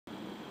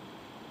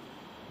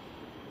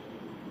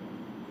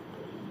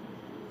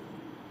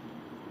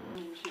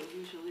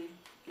usually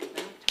get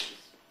back to us.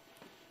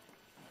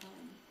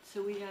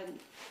 So we had,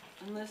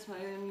 unless my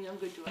own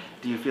younger daughter.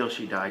 Do you feel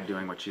she died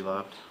doing what she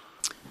loved?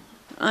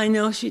 I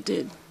know she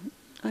did.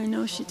 I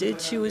know she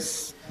did. She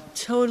was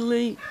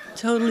totally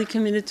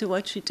committed to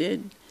what she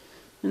did,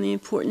 and the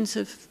importance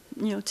of,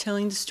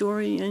 telling the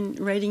story and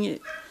writing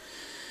it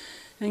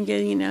and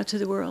getting it out to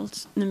the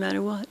world, no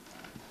matter what.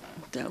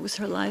 That was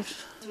her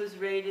life. It was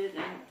rated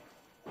and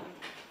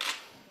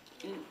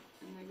they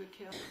were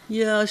killed.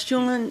 Yeah,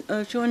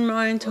 Sean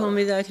Ryan told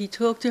me that he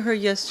talked to her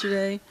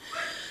yesterday,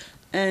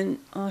 and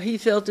he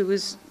felt it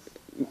was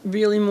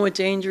really more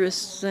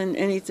dangerous than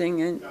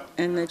anything,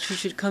 and that she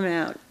should come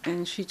out.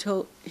 And he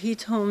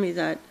told me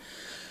that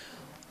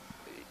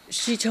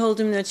she told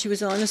him that she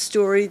was on a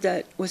story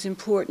that was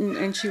important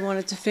and she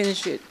wanted to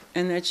finish it,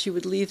 and that she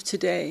would leave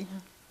today.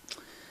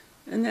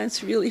 And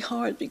that's really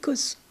hard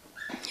because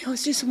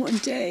it's just one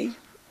day.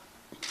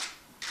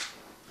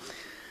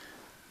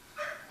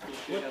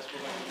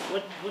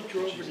 What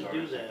drove her to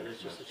do that?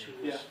 It's just that she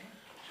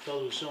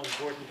felt it was so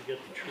important to get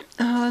the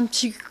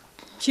truth.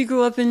 She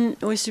grew up in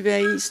Oyster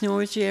Bay, East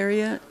Norwich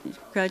area,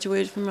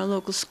 graduated from our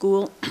local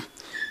school,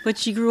 but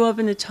she grew up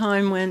in a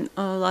time when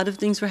a lot of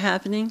things were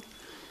happening.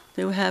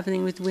 They were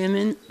happening with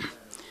women,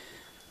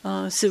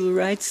 civil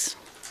rights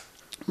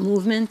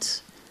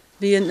movement,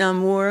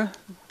 Vietnam War,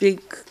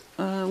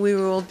 we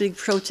were all big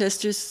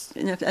protesters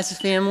as a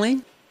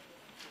family.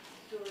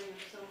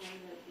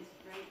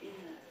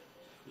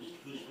 Who's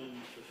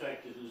been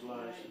affected, whose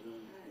lives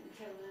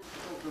have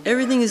been...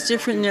 Everything is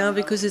different now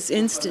because it's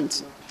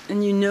instant,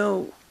 and you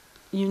know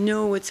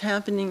what's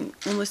happening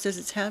almost as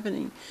it's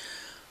happening.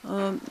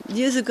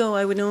 Years ago,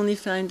 I would only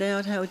find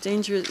out how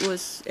dangerous it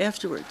was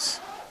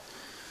afterwards.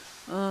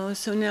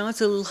 So now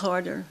it's a little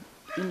harder.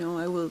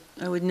 I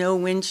would know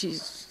when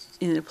she's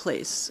in a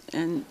place,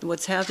 and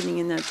what's happening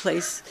in that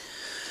place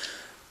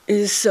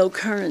is so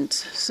current.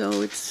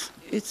 So it's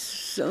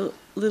a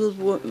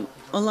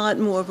lot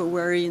more of a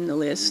worry in the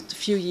last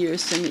few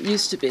years than it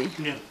used to be.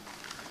 Yeah.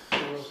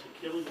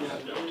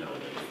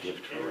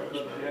 Gift for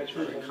Rosemary is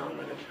very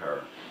common in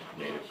her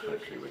native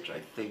country, which I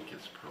think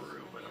is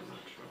Peru, but I'm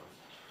not sure.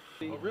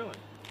 Oh, really?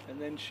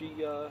 And then she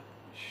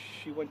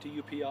went to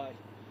UPI.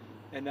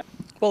 And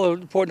well,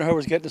 important to her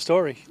was getting the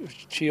story.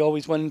 She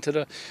always went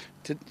into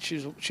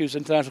she was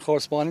international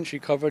correspondent. She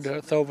covered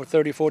over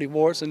 30 or 40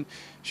 wars, and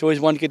she always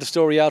wanted to get the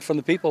story out from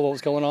the people, what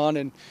was going on,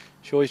 and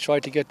she always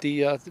tried to get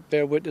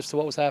bear witness to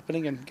what was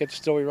happening and get the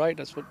story right.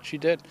 That's what she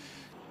did.